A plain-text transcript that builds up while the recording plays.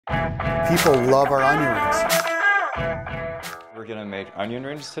People love our onion rings. We're gonna make onion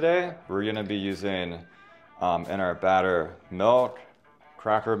rings today. We're gonna be using, in our batter, milk,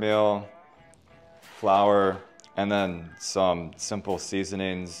 cracker meal, flour, and then some simple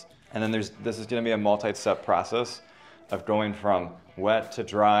seasonings. And then this is gonna be a multi-step process of going from wet to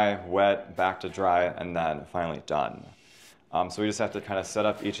dry, wet, back to dry, and then finally done. So we just have to kind of set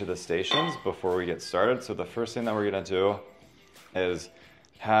up each of the stations before we get started. So the first thing that we're gonna do is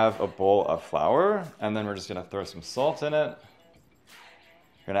have a bowl of flour, and then we're just gonna throw some salt in it.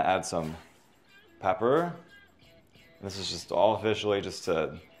 We're gonna add some pepper. This is just all visually just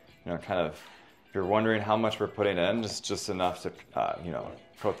to, kind of, if you're wondering how much we're putting in, just enough to,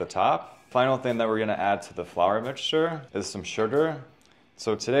 coat the top. Final thing that we're gonna add to the flour mixture is some sugar.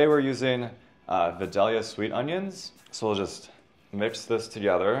 So today we're using Vidalia sweet onions. So we'll just mix this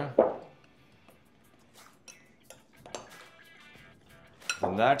together. The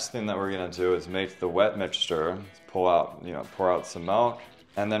next thing that we're gonna do is make the wet mixture. Pour out some milk,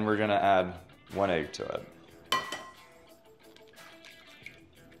 and then we're gonna add 1 egg to it.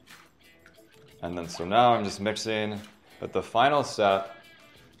 And then so now I'm just mixing, but the final step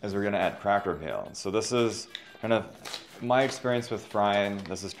is we're gonna add cracker meal. So this is kind of my experience with frying.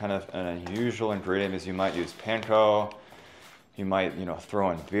 This is kind of an unusual ingredient, is you might use panko, you might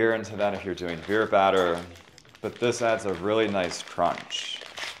throw in beer into that if you're doing beer batter, but this adds a really nice crunch,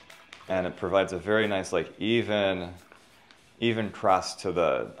 and it provides a very nice even crust to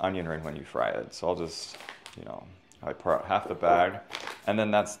the onion ring when you fry it. So I'll just I pour out half the bag, and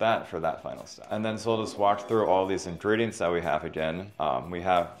then that's that for that final step. And then so I'll just walk through all these ingredients that we have again. We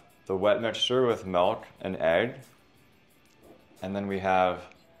have the wet mixture with milk and egg, and then we have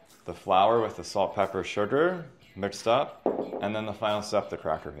the flour with the salt, pepper, sugar mixed up, and then the final step, the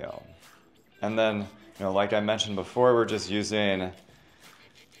cracker meal. And then, like I mentioned before, we're just using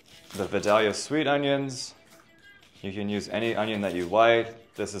the Vidalia sweet onions. You can use any onion that you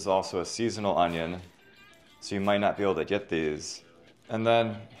like. This is also a seasonal onion, so you might not be able to get these. And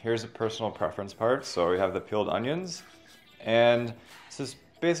then here's a personal preference part. So we have the peeled onions, and this is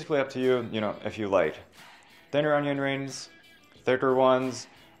basically up to you, if you like thinner onion rings, thicker ones.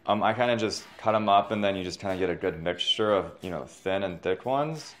 I kind of just cut them up, and then you just kind of get a good mixture of, thin and thick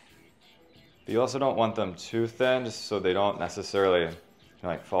ones. But you also don't want them too thin, just so they don't necessarily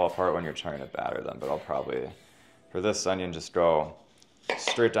fall apart when you're trying to batter them. But I'll probably, for this onion, just go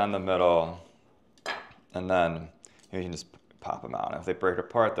straight down the middle, and then you can just pop them out. If they break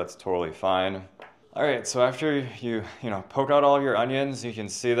apart, that's totally fine. All right, so after you poke out all of your onions, you can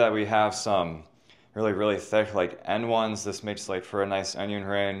see that we have some really, really thick end ones. This makes for a nice onion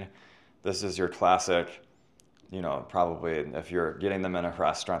ring. This is your classic, probably if you're getting them in a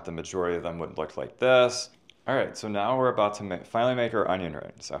restaurant, the majority of them would look like this. All right, so now we're about to finally make our onion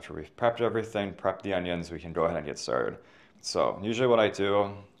rings. After we've prepped everything, prepped the onions, we can go ahead and get started. So usually what I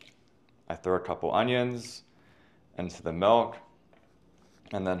do, I throw a couple onions into the milk,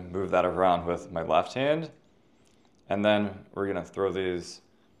 and then move that around with my left hand. And then we're gonna throw these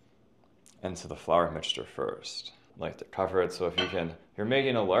into the flour mixture first. I like to cover it, so if you're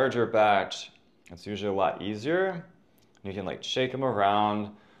making a larger batch, it's usually a lot easier. You can shake them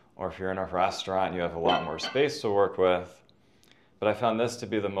around, or if you're in a restaurant, you have a lot more space to work with. But I found this to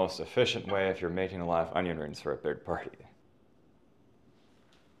be the most efficient way if you're making a lot of onion rings for a big party.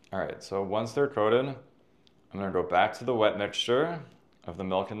 All right, so once they're coated, I'm gonna go back to the wet mixture of the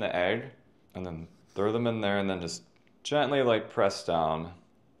milk and the egg, and then throw them in there, and then just gently press down,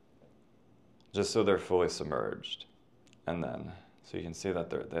 just so they're fully submerged. And then, so you can see that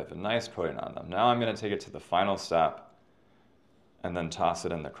they have a nice coating on them. Now I'm gonna take it to the final step, and then toss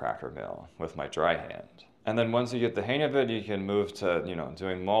it in the cracker meal with my dry hand. And then once you get the hang of it, you can move to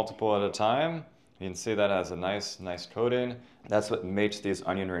doing multiple at a time. You can see that has a nice coating. That's what makes these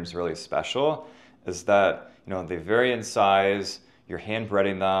onion rings really special, is that they vary in size, you're hand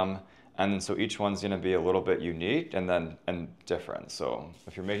breading them, and then so each one's gonna be a little bit unique and different. So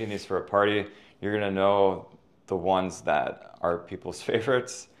if you're making these for a party, you're gonna know the ones that are people's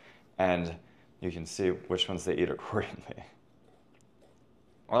favorites, and you can see which ones they eat accordingly.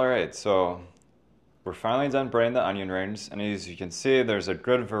 All right, so we're finally done breading the onion rings, and as you can see, there's a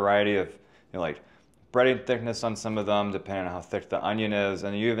good variety of breading thickness on some of them, depending on how thick the onion is,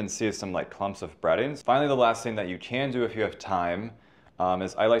 and you even see some clumps of breadings. Finally, the last thing that you can do if you have time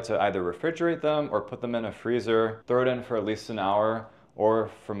is I like to either refrigerate them or put them in a freezer, throw it in for at least an hour, or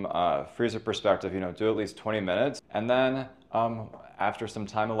from a freezer perspective, do at least 20 minutes. And then after some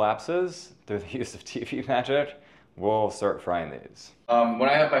time elapses, through the use of TV magic, we'll start frying these. When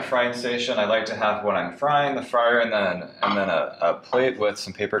I have my frying station, I like to have when I'm frying the fryer and then a plate with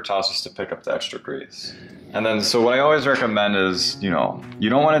some paper towels just to pick up the extra grease. And then, so what I always recommend is, you know, you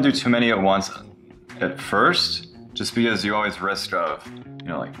don't want to do too many at once at first, just because you always risk of, you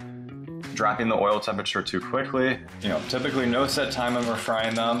know, like dropping the oil temperature too quickly. You know, typically no set time when we're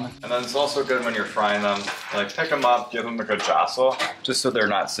frying them. And then it's also good when you're frying them, like pick them up, give them a good jostle, just so they're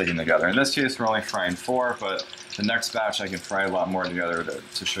not sticking together. In this case, we're only frying 4, but the next batch I can fry a lot more together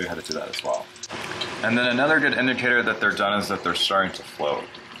to show you how to do that as well. And then another good indicator that they're done is that they're starting to float.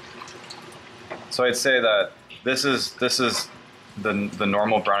 So I'd say that this is the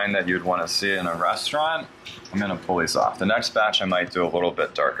normal browning that you'd want to see in a restaurant. I'm going to pull these off. The next batch I might do a little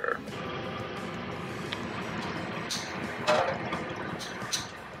bit darker.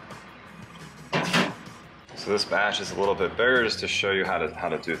 So this batch is a little bit bigger just to show you how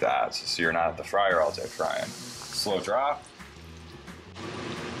to do that. So you're not at the fryer all day frying. Slow drop.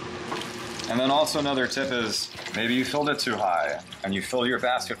 And then also another tip is maybe you filled it too high and you filled your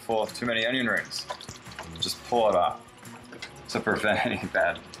basket full of too many onion rings. Just pull it off to prevent any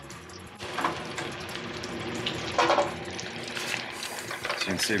bad. So you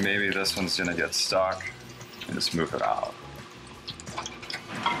can see maybe this one's gonna get stuck and just move it out.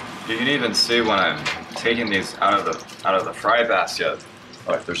 You can even see when I'm taking these out of the fry basket,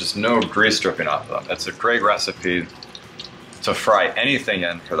 look, there's just no grease dripping off them. It's a great recipe to fry anything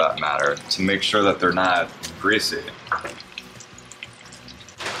in, for that matter, to make sure that they're not greasy.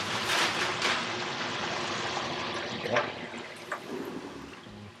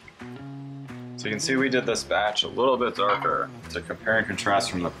 So you can see we did this batch a little bit darker to compare and contrast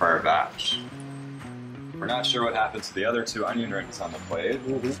from the prior batch. We're not sure what happened to the other 2 onion rings on the plate.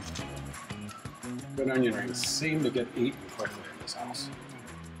 Good onion rings seem to get eaten quickly in this house.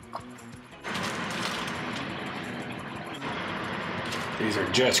 These are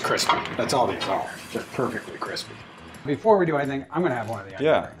just crispy. That's all these are. Just perfectly crispy. Before we do anything, I'm going to have one of the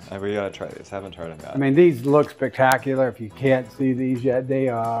onion rings. We gotta try these. Haven't tried them yet. I mean, these look spectacular. If you can't see these yet, they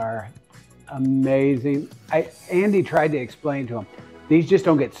are amazing. Andy tried to explain to him, these just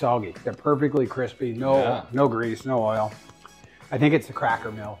don't get soggy. They're perfectly crispy. No grease, no oil. I think it's the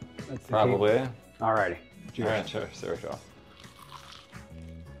cracker mill. That's the Probably. Key. Alrighty. Cheers. All right, cheers. There we go.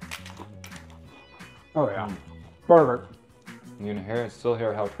 Oh yeah. Perfect. You can still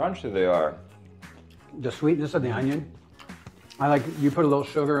hear how crunchy they are. The sweetness of the onion. I like, you put a little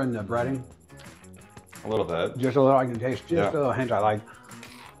sugar in the breading. A little bit. Just a little, I can taste just a little hint I like.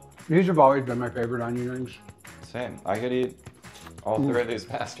 These have always been my favorite onion rings. Same. I could eat all 3 of these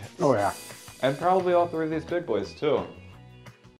baskets. Oh yeah. And probably all 3 of these big boys too.